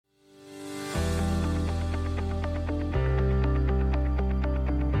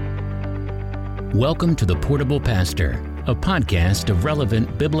Welcome to The Portable Pastor, a podcast of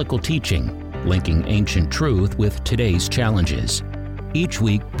relevant biblical teaching, linking ancient truth with today's challenges. Each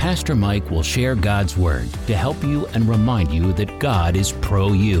week, Pastor Mike will share God's Word to help you and remind you that God is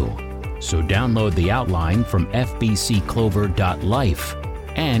pro-you. So download the outline from fbcclover.life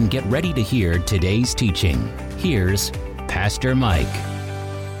and get ready to hear today's teaching. Here's Pastor Mike.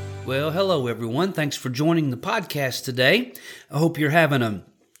 Well, hello everyone. Thanks for joining the podcast today. I hope you're having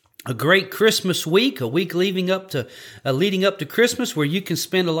a great Christmas week, a week leading up to Christmas, where you can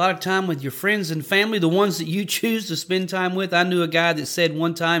spend a lot of time with your friends and family, the ones that you choose to spend time with. I knew a guy that said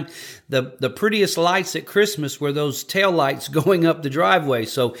one time the prettiest lights at Christmas were those tail lights going up the driveway.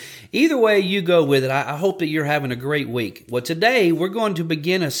 So either way you go with it, I hope that you're having a great week. Well, today we're going to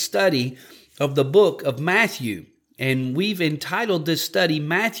begin a study of the book of Matthew, and we've entitled this study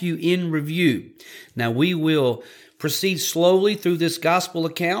Matthew in Review. Now we will proceed slowly through this gospel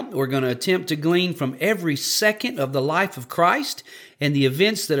account. We're going to attempt to glean from every second of the life of Christ and the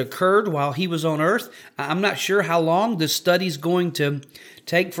events that occurred while he was on earth. I'm not sure how long this study is going to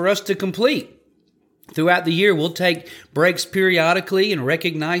take for us to complete. Throughout the year, we'll take breaks periodically and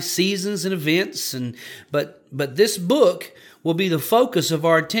recognize seasons and events. But this book will be the focus of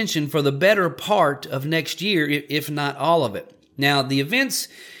our attention for the better part of next year, if not all of it. Now, the events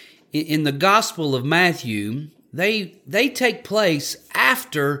in the Gospel of Matthew, They take place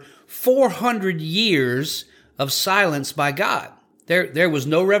after 400 years of silence by God. There was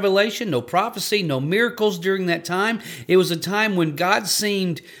no revelation, no prophecy, no miracles during that time. It was a time when God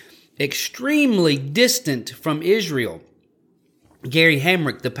seemed extremely distant from Israel. Gary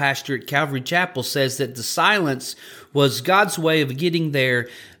Hamrick, the pastor at Calvary Chapel, says that the silence was God's way of getting their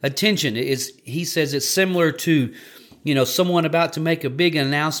attention. He says it's similar to someone about to make a big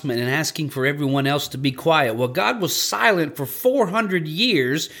announcement and asking for everyone else to be quiet. Well, God was silent for 400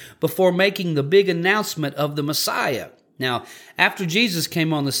 years before making the big announcement of the Messiah. Now, after Jesus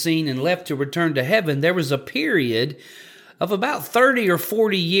came on the scene and left to return to heaven, there was a period of about 30 or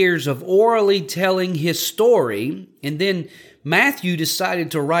 40 years of orally telling his story, and then Matthew decided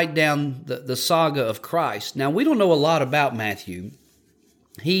to write down the saga of Christ. Now, we don't know a lot about Matthew.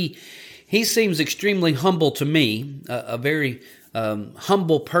 He seems extremely humble to me, a very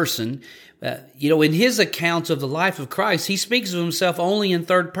humble person. In his account of the life of Christ, he speaks of himself only in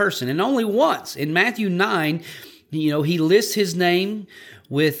third person, and only once. In Matthew 9, he lists his name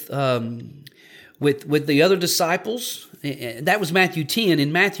with the other disciples. That was Matthew 10.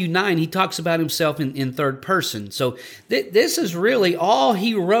 In Matthew 9, he talks about himself in third person. So this is really all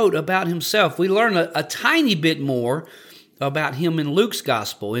he wrote about himself. We learn a tiny bit more about him in Luke's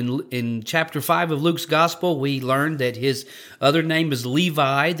gospel. In chapter 5 of Luke's gospel, we learned that his other name is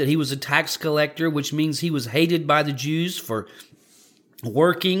Levi, that he was a tax collector, which means he was hated by the Jews for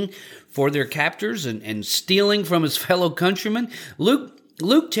working for their captors and stealing from his fellow countrymen.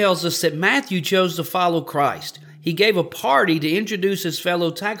 Luke tells us that Matthew chose to follow Christ. He gave a party to introduce his fellow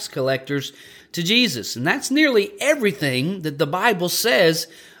tax collectors to Jesus. And that's nearly everything that the Bible says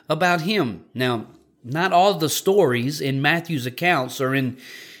about him. Now, not all the stories in Matthew's accounts are in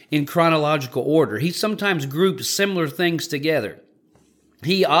chronological order. He sometimes grouped similar things together.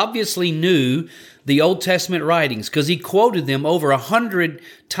 He obviously knew the Old Testament writings because he quoted them over 100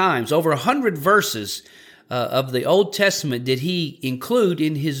 times. Over 100 verses of the Old Testament did he include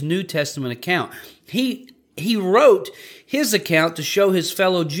in his New Testament account. He wrote his account to show his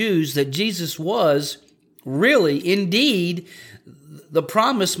fellow Jews that Jesus was really, indeed, the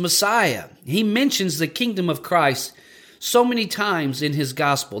promised Messiah. He mentions the kingdom of Christ so many times in his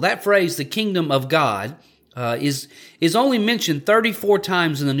gospel. That phrase, the kingdom of God, is only mentioned 34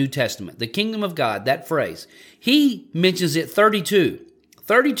 times in the New Testament. The kingdom of God, that phrase. He mentions it 32.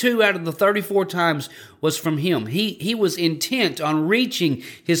 32 out of the 34 times was from him. He was intent on reaching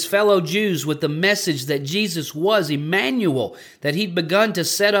his fellow Jews with the message that Jesus was Emmanuel, that he'd begun to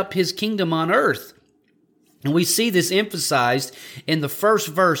set up his kingdom on earth. And we see this emphasized in the first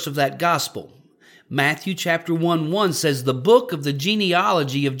verse of that gospel. Matthew chapter 1:1 says, "The book of the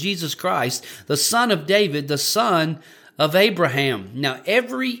genealogy of Jesus Christ, the son of David, the son of Abraham." Now,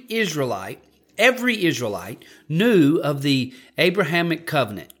 every Israelite knew of the Abrahamic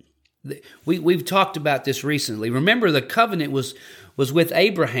covenant. We've talked about this recently. Remember, the covenant was with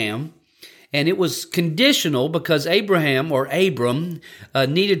Abraham, and it was conditional because Abraham, or Abram,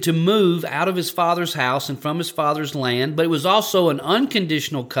 needed to move out of his father's house and from his father's land. But it was also an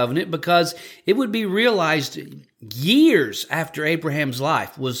unconditional covenant because it would be realized years after Abraham's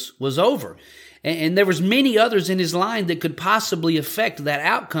life was over. And there was many others in his line that could possibly affect that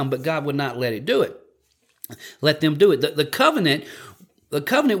outcome, but God would not let them do it. The covenant The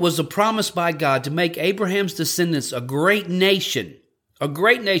covenant was a promise by God to make Abraham's descendants a great nation. A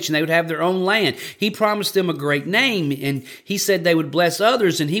great nation. They would have their own land. He promised them a great name, and he said they would bless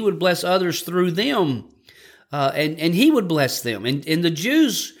others, and he would bless others through them, and he would bless them. And the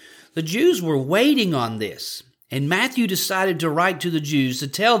Jews were waiting on this. And Matthew decided to write to the Jews to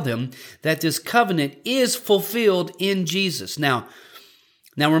tell them that this covenant is fulfilled in Jesus. Now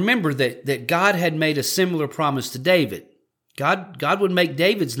remember that God had made a similar promise to David. God would make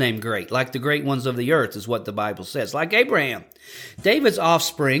David's name great, like the great ones of the earth, is what the Bible says, like Abraham. David's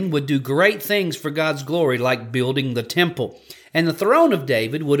offspring would do great things for God's glory, like building the temple. And the throne of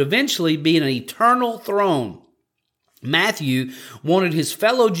David would eventually be an eternal throne. Matthew wanted his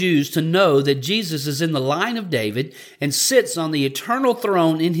fellow Jews to know that Jesus is in the line of David and sits on the eternal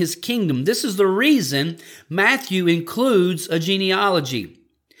throne in his kingdom. This is the reason Matthew includes a genealogy.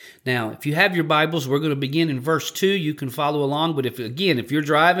 Now, if you have your Bibles, we're going to begin in verse 2. You can follow along, but if you're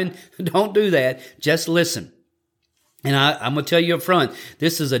driving, don't do that. Just listen. And I'm going to tell you up front,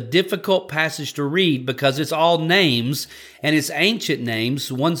 this is a difficult passage to read because it's all names, and it's ancient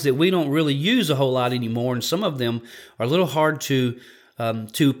names, ones that we don't really use a whole lot anymore, and some of them are a little hard to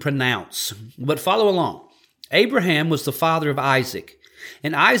pronounce. But follow along. Abraham was the father of Isaac,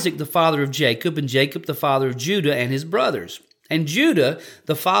 and Isaac the father of Jacob, and Jacob the father of Judah and his brothers. And Judah,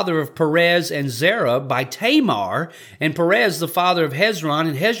 the father of Perez and Zerah by Tamar, and Perez the father of Hezron,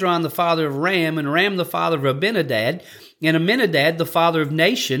 and Hezron the father of Ram, and Ram the father of Abinadab, and Aminadab the father of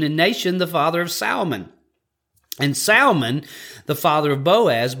Nahshon, and Nahshon the father of Salmon. And Salmon the father of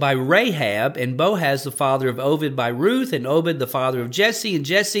Boaz by Rahab, and Boaz the father of Obed by Ruth, and Obed the father of Jesse, and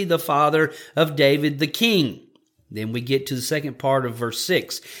Jesse the father of David the king. Then we get to the second part of verse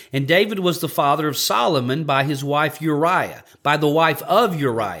 6. And David was the father of Solomon by his wife Uriah, by the wife of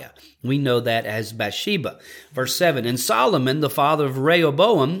Uriah. We know that as Bathsheba. Verse 7. And Solomon the father of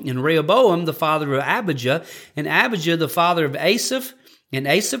Rehoboam, and Rehoboam the father of Abijah, and Abijah the father of Asaph, and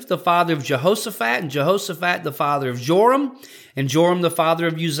Asaph the father of Jehoshaphat, and Jehoshaphat the father of Joram, and Joram the father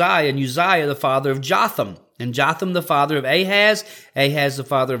of Uzziah, and Uzziah the father of Jotham, and Jotham the father of Ahaz, Ahaz the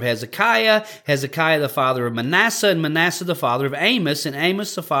father of Hezekiah, Hezekiah the father of Manasseh, and Manasseh the father of Amos, and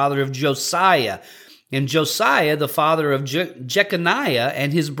Amos the father of Josiah, and Josiah the father of Jeconiah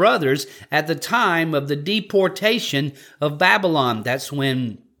and his brothers at the time of the deportation of Babylon. That's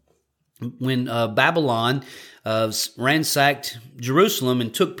when Babylon ransacked Jerusalem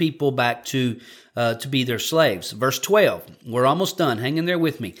and took people back to be their slaves. Verse 12, we're almost done. Hang in there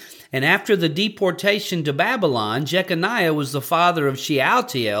with me. And after the deportation to Babylon, Jeconiah was the father of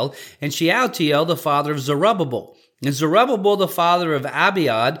Shealtiel, and Shealtiel the father of Zerubbabel. And Zerubbabel the father of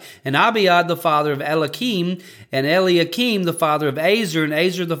Abiad, and Abiad the father of Eliakim, and Eliakim the father of Azar, and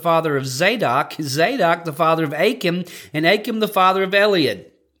Azar the father of Zadok, Zadok the father of Achim, and Achim the father of Eliad.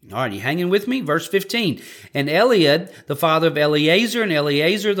 All right, you hanging with me? Verse 15. And Eliad, the father of Eleazar, and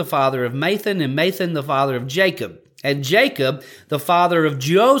Eleazar, the father of Mathan, and Mathan, the father of Jacob. And Jacob, the father of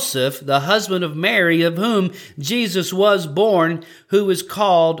Joseph, the husband of Mary, of whom Jesus was born, who is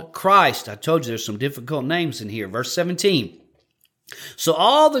called Christ. I told you there's some difficult names in here. Verse 17. So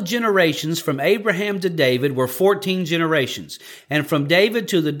all the generations from Abraham to David were 14 generations, and from David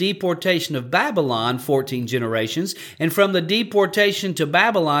to the deportation of Babylon, 14 generations, and from the deportation to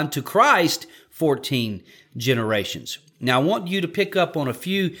Babylon to Christ, 14 generations. Now, I want you to pick up on a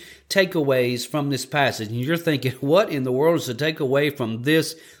few takeaways from this passage, and you're thinking, what in the world is the takeaway from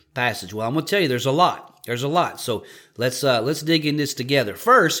this passage? Well, I'm going to tell you, there's a lot. There's a lot. So let's dig in this together.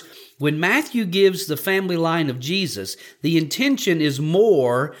 First, when Matthew gives the family line of Jesus, the intention is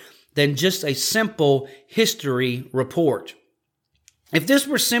more than just a simple history report. If this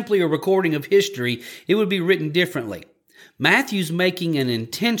were simply a recording of history, it would be written differently. Matthew's making an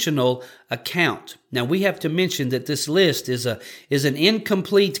intentional account. Now, we have to mention that this list is an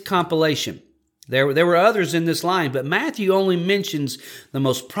incomplete compilation. There were others in this line, but Matthew only mentions the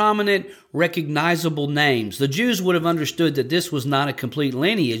most prominent, recognizable names. The Jews would have understood that this was not a complete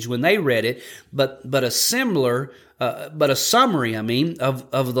lineage when they read it, but a summary, of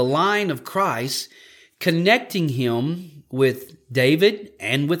the line of Christ, connecting him with David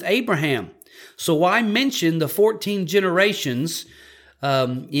and with Abraham. So why mention the 14 generations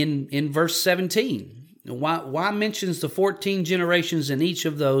in verse 17? Why mentions the 14 generations in each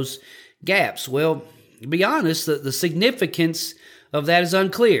of those gaps? Well, to be honest, the significance of that is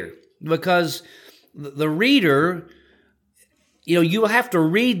unclear, because the reader, you'll have to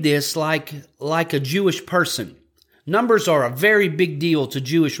read this like a Jewish person. Numbers are a very big deal to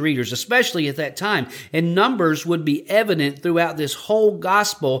Jewish readers, especially at that time. And numbers would be evident throughout this whole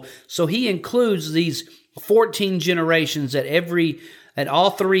gospel. So he includes these 14 generations at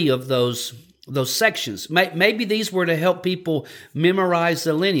all three of those sections. Maybe these were to help people memorize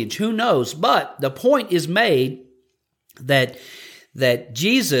the lineage. Who knows? But the point is made that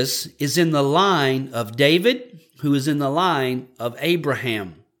Jesus is in the line of David, who is in the line of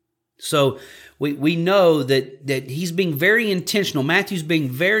Abraham. So we know that he's being very intentional. Matthew's being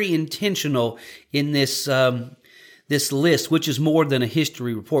very intentional in this list, which is more than a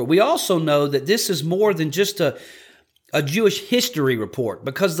history report. We also know that this is more than just a Jewish history report,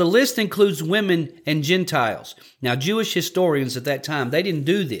 because the list includes women and Gentiles. Now, Jewish historians at that time, they didn't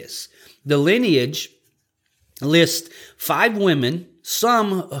do this. The lineage lists 5 women,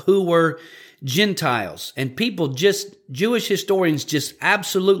 some who were Gentiles, and Jewish historians just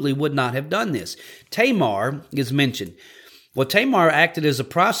absolutely would not have done this. Tamar is mentioned. Well, Tamar acted as a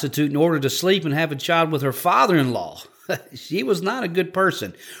prostitute in order to sleep and have a child with her father-in-law. She was not a good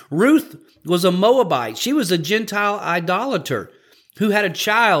person. Ruth was a Moabite. She was a Gentile idolater who had a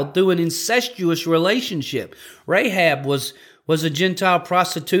child through an incestuous relationship. Rahab was a Gentile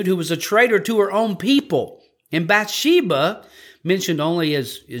prostitute who was a traitor to her own people. And Bathsheba, mentioned only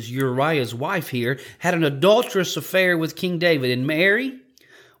as Uriah's wife here, had an adulterous affair with King David. And Mary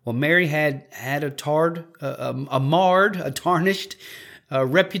had a tarnished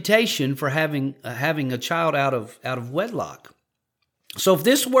reputation for having a child out of wedlock. So if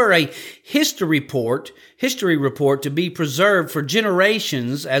this were a history report to be preserved for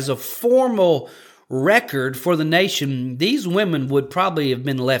generations as a formal record for the nation, these women would probably have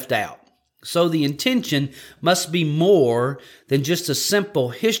been left out. So the intention must be more than just a simple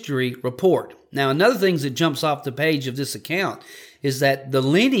history report. Now, another thing that jumps off the page of this account is that the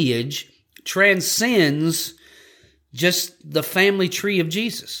lineage transcends just the family tree of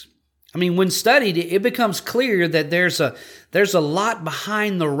Jesus. I mean, when studied, it becomes clear that there's a lot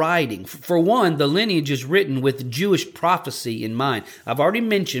behind the writing. For one, the lineage is written with Jewish prophecy in mind. I've already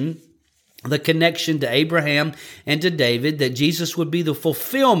mentioned the connection to Abraham and to David, that Jesus would be the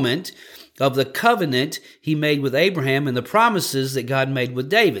fulfillment of the covenant he made with Abraham and the promises that God made with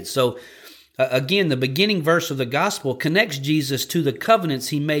David. So again, the beginning verse of the gospel connects Jesus to the covenants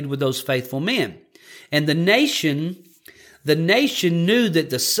he made with those faithful men. And the nation knew that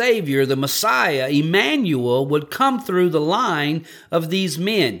the Savior, the Messiah, Emmanuel, would come through the line of these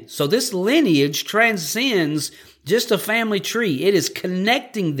men. So this lineage transcends just a family tree. It is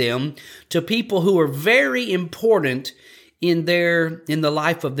connecting them to people who are very important in the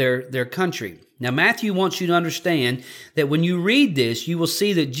life of their country. Now, Matthew wants you to understand that when you read this, you will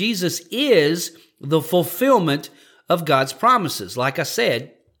see that Jesus is the fulfillment of God's promises. Like I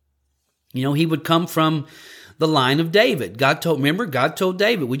said, he would come from the line of David. God told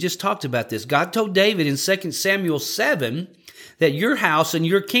David, we just talked about this. God told David in 2 Samuel 7 that your house and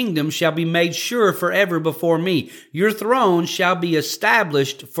your kingdom shall be made sure forever before me. Your throne shall be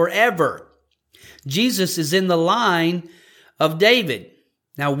established forever. Jesus is in the line of David.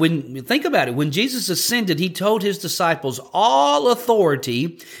 Now, think about it. When Jesus ascended, he told his disciples, all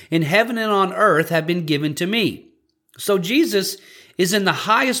authority in heaven and on earth have been given to me. So Jesus is in the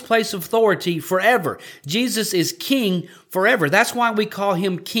highest place of authority forever. Jesus is king forever. That's why we call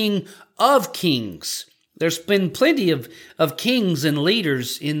him King of Kings. There's been plenty of kings and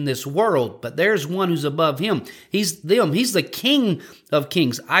leaders in this world, but there's one who's above him. He's the King of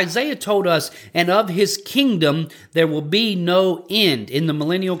Kings. Isaiah told us, and of his kingdom there will be no end. In the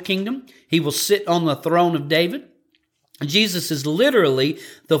millennial kingdom, he will sit on the throne of David. Jesus is literally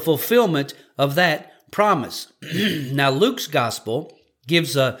the fulfillment of that promise. Now, Luke's gospel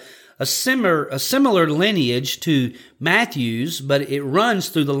gives a similar lineage to Matthew's, but it runs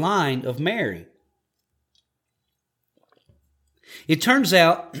through the line of Mary. It turns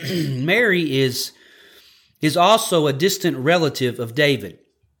out Mary is also a distant relative of David.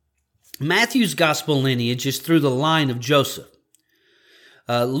 Matthew's gospel lineage is through the line of Joseph.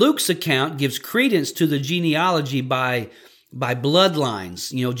 Luke's account gives credence to the genealogy by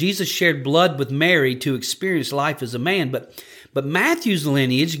bloodlines. Jesus shared blood with Mary to experience life as a man, but Matthew's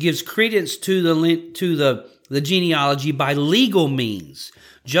lineage gives credence to the genealogy by legal means.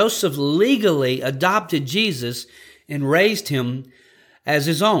 Joseph legally adopted Jesus and raised him as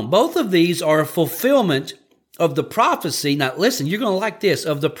his own. Both of these are a fulfillment of the prophecy. Now listen, you're going to like this,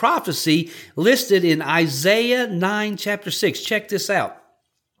 of the prophecy listed in Isaiah 9 chapter 6. Check this out.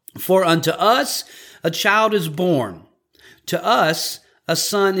 For unto us a child is born, to us a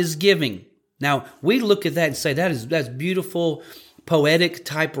son is given. Now we look at that and say that's beautiful poetic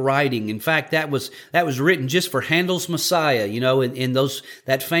type writing. In fact, that was written just for Handel's Messiah, in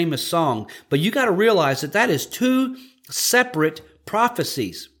that famous song. But you got to realize that is two separate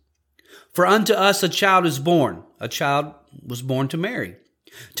prophecies. For unto us a child is born. A child was born to Mary.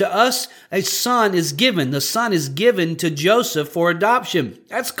 To us a son is given. The son is given to Joseph for adoption.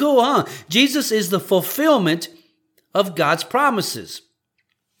 That's cool, huh? Jesus is the fulfillment of God's promises.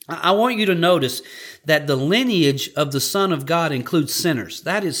 I want you to notice that the lineage of the Son of God includes sinners.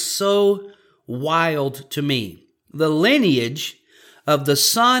 That is so wild to me. The lineage of the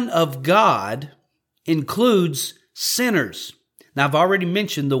Son of God includes sinners. Now, I've already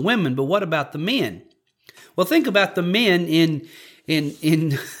mentioned the women, but what about the men? Well, think about the men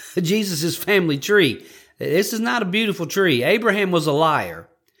in Jesus' family tree. This is not a beautiful tree. Abraham was a liar.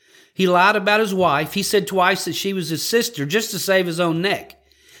 He lied about his wife. He said twice that she was his sister just to save his own neck.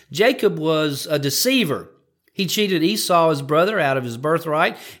 Jacob was a deceiver. He cheated Esau, his brother, out of his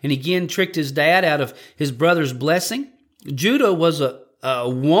birthright, and again tricked his dad out of his brother's blessing. Judah was a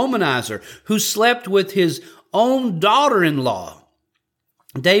womanizer who slept with his own daughter-in-law.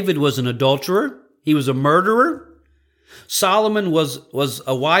 David was an adulterer. He was a murderer. Solomon was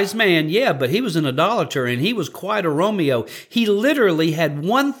a wise man, yeah, but he was an idolater, and he was quite a Romeo. He literally had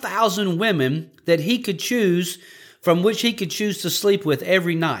 1,000 women that he could choose from which he could choose to sleep with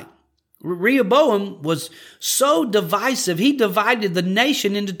every night. Rehoboam was so divisive, he divided the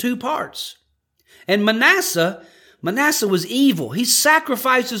nation into two parts. And Manasseh was evil. He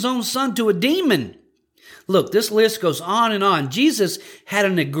sacrificed his own son to a demon. Look, this list goes on and on. Jesus had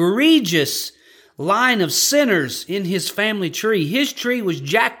an egregious line of sinners in his family tree. His tree was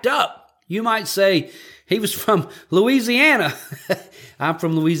jacked up. You might say he was from Louisiana. I'm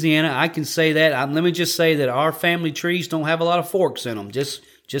from Louisiana. I can say that. Let me just say that our family trees don't have a lot of forks in them. Just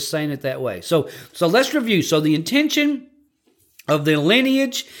saying it that way. So let's review. So the intention of the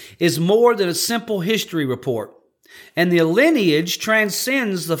lineage is more than a simple history report. And the lineage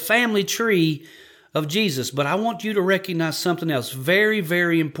transcends the family tree of Jesus. But I want you to recognize something else very,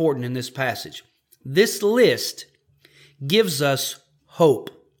 very important in this passage. This list gives us hope.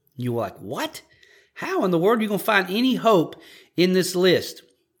 You're like, what? How in the world are you going to find any hope in this list?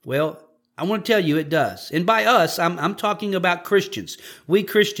 Well, I want to tell you it does. And by us, I'm talking about Christians. We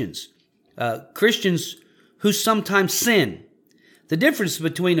Christians. Christians who sometimes sin. The difference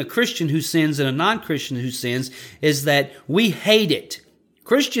between a Christian who sins and a non-Christian who sins is that we hate it.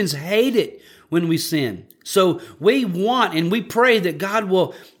 Christians hate it when we sin. So we want and we pray that God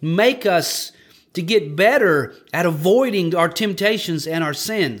will make us to get better at avoiding our temptations and our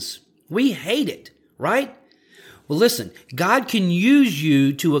sins. We hate it, right? Well, listen, God can use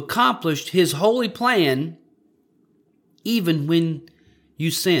you to accomplish His holy plan even when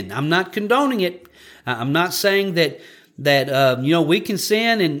you sin. I'm not condoning it. I'm not saying that we can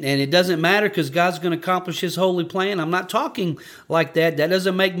sin and it doesn't matter because God's going to accomplish His holy plan. I'm not talking like that. That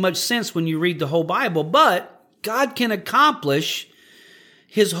doesn't make much sense when you read the whole Bible. But God can accomplish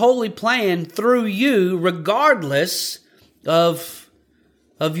His holy plan through you regardless of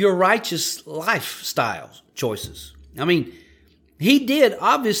your righteous lifestyle choices. I mean, He did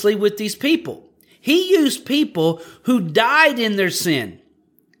obviously with these people. He used people who died in their sin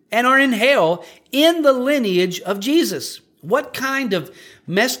and are in hell in the lineage of Jesus. What kind of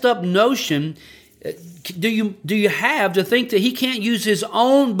messed up notion do you have to think that He can't use His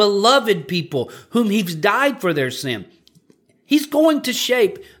own beloved people whom He's died for their sin? He's going to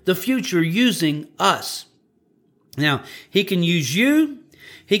shape the future using us. Now, He can use you.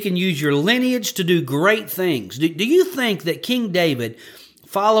 He can use your lineage to do great things. Do you think that King David,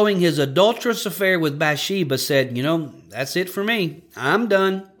 following his adulterous affair with Bathsheba, said, that's it for me. I'm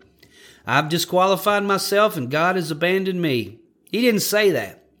done. I've disqualified myself and God has abandoned me? He didn't say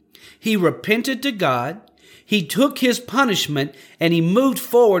that. He repented to God. He took his punishment and he moved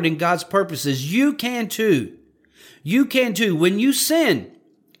forward in God's purposes. You can too. You can too. When you sin,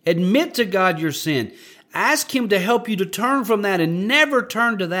 admit to God your sin. Ask Him to help you to turn from that and never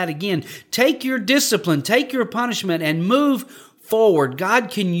turn to that again. Take your discipline, take your punishment, and move forward. God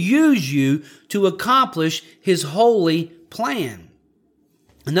can use you to accomplish His holy plan.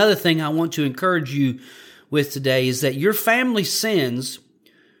 Another thing I want to encourage you with today is that your family sins,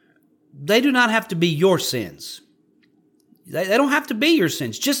 they do not have to be your sins. They don't have to be your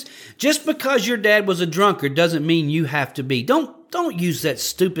sins. Just because your dad was a drunkard doesn't mean you have to be. Don't use that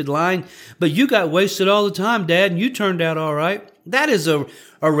stupid line, but you got wasted all the time, Dad, and you turned out all right. That is a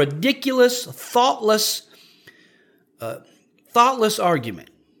ridiculous, thoughtless argument.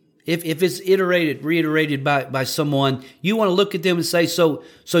 if it's reiterated by someone, you want to look at them and say, so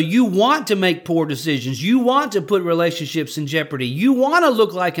you want to make poor decisions. You want to put relationships in jeopardy. You want to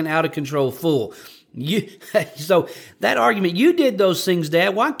look like an out of control fool. So that argument, you did those things,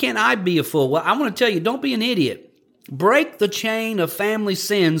 Dad. Why can't I be a fool? Well, I want to tell you, don't be an idiot. Break the chain of family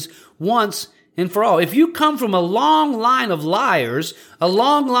sins once and for all. If you come from a long line of liars, a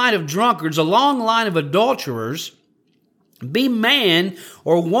long line of drunkards, a long line of adulterers, be man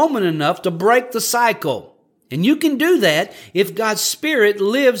or woman enough to break the cycle. And you can do that if God's Spirit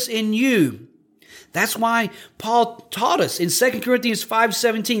lives in you. That's why Paul taught us in 2 Corinthians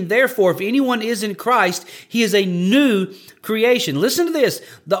 5:17, therefore, if anyone is in Christ, he is a new creation. Listen to this.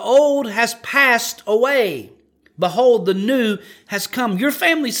 The old has passed away. Behold, the new has come. Your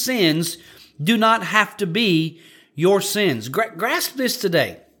family sins do not have to be your sins. Grasp this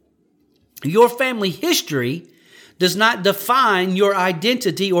today. Your family history does not define your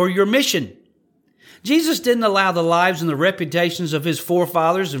identity or your mission. Jesus didn't allow the lives and the reputations of his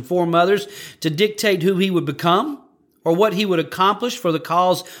forefathers and foremothers to dictate who he would become or what he would accomplish for the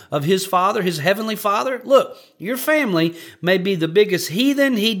cause of his Father, his heavenly Father. Look, your family may be the biggest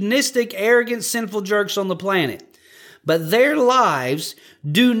heathen, hedonistic, arrogant, sinful jerks on the planet, but their lives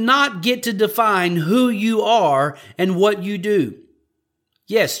do not get to define who you are and what you do.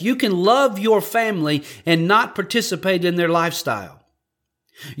 Yes, you can love your family and not participate in their lifestyle.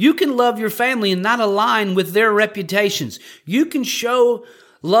 You can love your family and not align with their reputations. You can show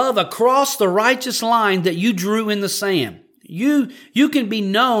love across the righteous line that you drew in the sand. You can be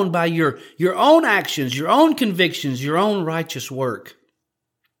known by your own actions, your own convictions, your own righteous work.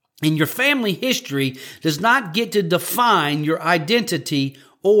 And your family history does not get to define your identity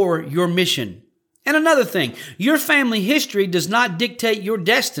or your mission. And another thing, your family history does not dictate your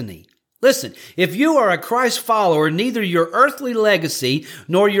destiny. Listen, if you are a Christ follower, neither your earthly legacy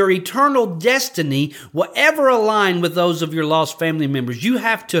nor your eternal destiny will ever align with those of your lost family members. You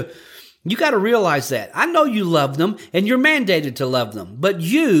got to realize that. I know you love them and you're mandated to love them, but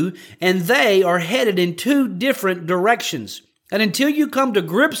you and they are headed in two different directions. And until you come to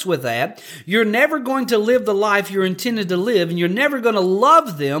grips with that, you're never going to live the life you're intended to live, and you're never going to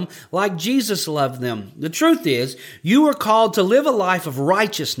love them like Jesus loved them. The truth is, you are called to live a life of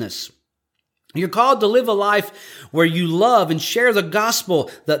righteousness. You're called to live a life where you love and share the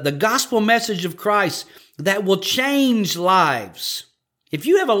gospel, the gospel message of Christ that will change lives. If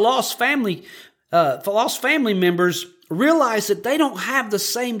you have a lost family members, realize that they don't have the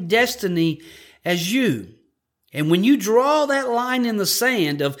same destiny as you. And when you draw that line in the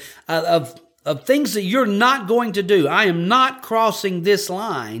sand of things that you're not going to do, I am not crossing this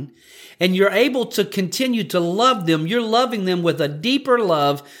line, and you're able to continue to love them, you're loving them with a deeper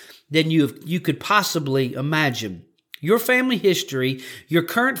love than you could possibly imagine. Your family history, your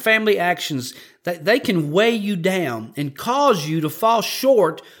current family actions, they can weigh you down and cause you to fall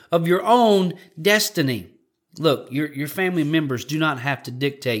short of your own destiny. Look, your family members do not have to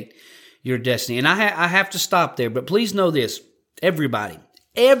dictate your destiny. And I have to stop there, but please know this. Everybody,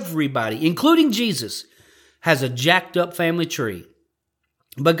 including Jesus, has a jacked up family tree.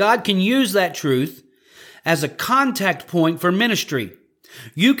 But God can use that truth as a contact point for ministry.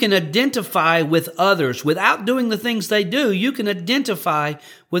 You can identify with others without doing the things they do. You can identify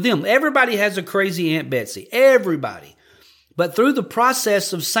with them. Everybody has a crazy Aunt Betsy. Everybody. But through the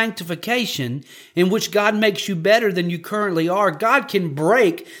process of sanctification, in which God makes you better than you currently are, God can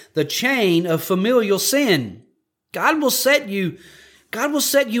break the chain of familial sin. God will set you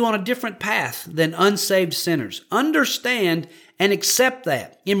on a different path than unsaved sinners. Understand and accept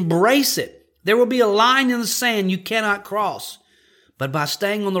that. Embrace it. There will be a line in the sand you cannot cross. But by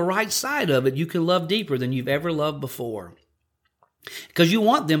staying on the right side of it, you can love deeper than you've ever loved before. Because you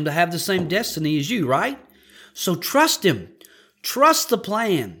want them to have the same destiny as you, right? So trust Him. Trust the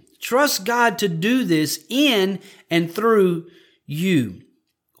plan. Trust God to do this in and through you.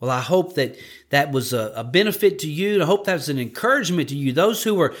 Well, I hope that was a benefit to you. I hope that's an encouragement to you. Those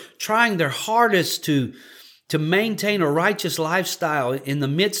who are trying their hardest to maintain a righteous lifestyle in the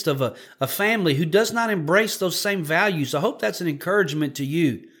midst of a family who does not embrace those same values. I hope that's an encouragement to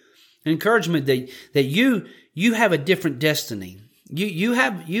you. An encouragement that you have a different destiny. You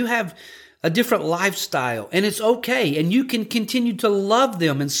have a different lifestyle, and it's okay. And you can continue to love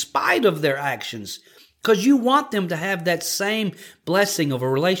them in spite of their actions, because you want them to have that same blessing of a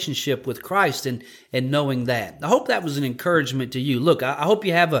relationship with Christ and knowing that. I hope that was an encouragement to you. Look, I hope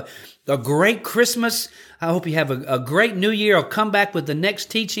you have a great Christmas. I hope you have a great New Year. I'll come back with the next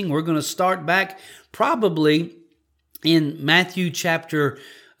teaching. We're going to start back probably in Matthew chapter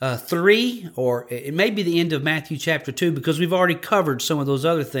 3, or it may be the end of Matthew chapter 2, because we've already covered some of those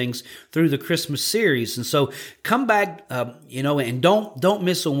other things through the Christmas series. And so come back, and don't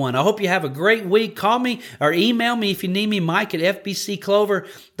miss a one. I hope you have a great week. Call me or email me if you need me, Mike at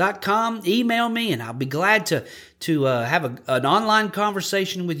fbcclover.com. Email me, and I'll be glad to have an online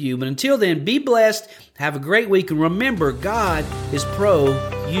conversation with you. But until then, be blessed, have a great week, and remember, God is pro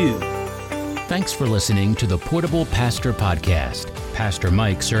you. Thanks for listening to the Portable Pastor Podcast. Pastor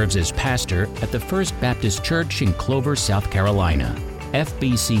Mike serves as pastor at the First Baptist Church in Clover, South Carolina.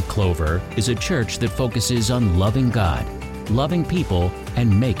 FBC Clover is a church that focuses on loving God, loving people,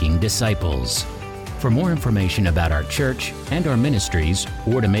 and making disciples. For more information about our church and our ministries,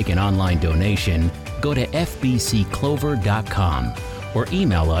 or to make an online donation, go to fbcclover.com or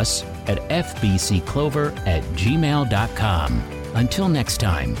email us at fbcclover@gmail.com. Until next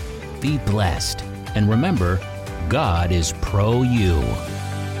time, be blessed, and remember, God is pro you.